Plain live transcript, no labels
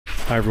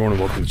Hi everyone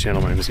and welcome to the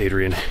channel. My name is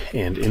Adrian,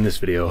 and in this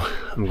video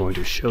I'm going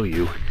to show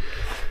you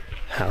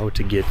how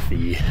to get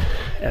the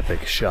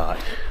epic shot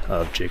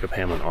of Jacob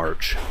Hamblin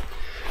Arch.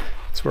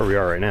 That's where we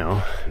are right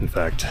now. In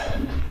fact,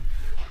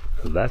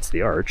 that's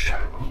the arch,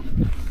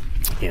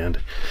 and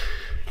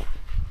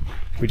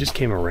we just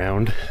came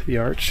around the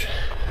arch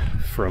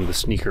from the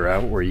sneaker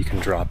out where you can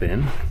drop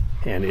in,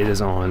 and it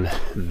is on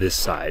this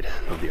side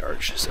of the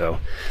arch. So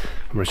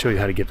I'm going to show you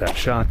how to get that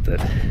shot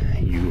that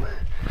you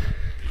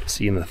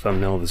see in the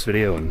thumbnail of this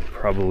video, and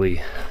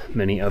probably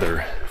many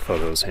other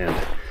photos and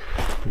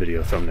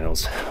video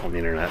thumbnails on the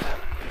internet.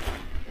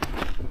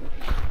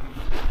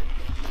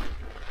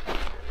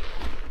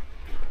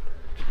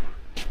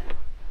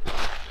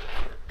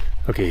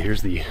 Okay,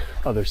 here's the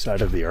other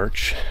side of the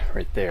arch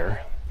right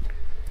there.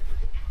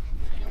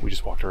 We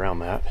just walked around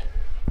that.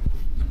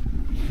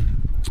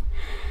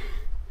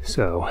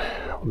 So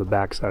on the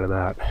back side of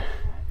that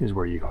is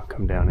where you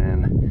come down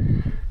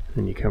in,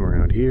 then you come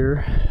around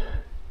here,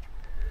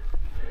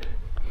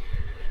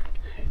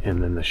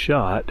 and then the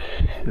shot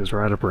is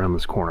right up around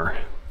this corner.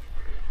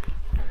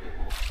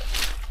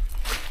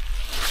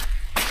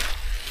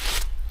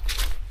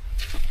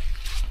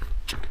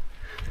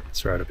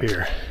 It's right up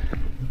here.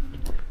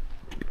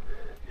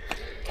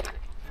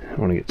 I don't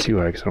want to get too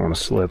high because I don't want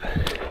to slip.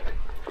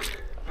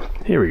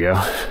 Here we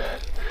go.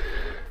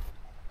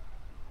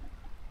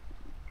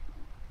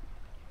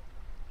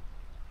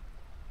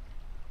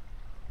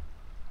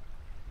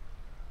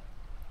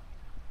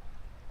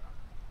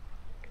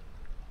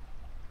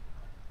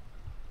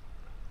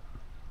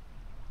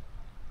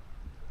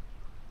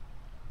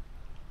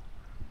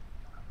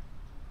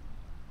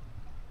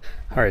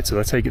 All right, so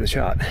that's how you get the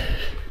shot.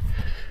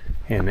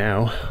 And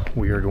now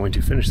we are going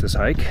to finish this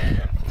hike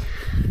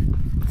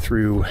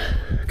through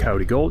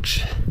Coyote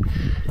Gulch,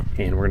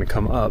 and we're going to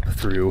come up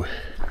through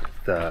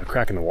the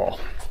crack in the wall.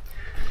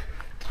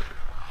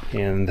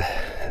 And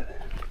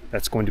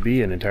that's going to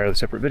be an entirely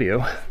separate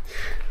video.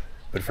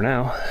 But for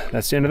now,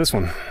 that's the end of this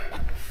one.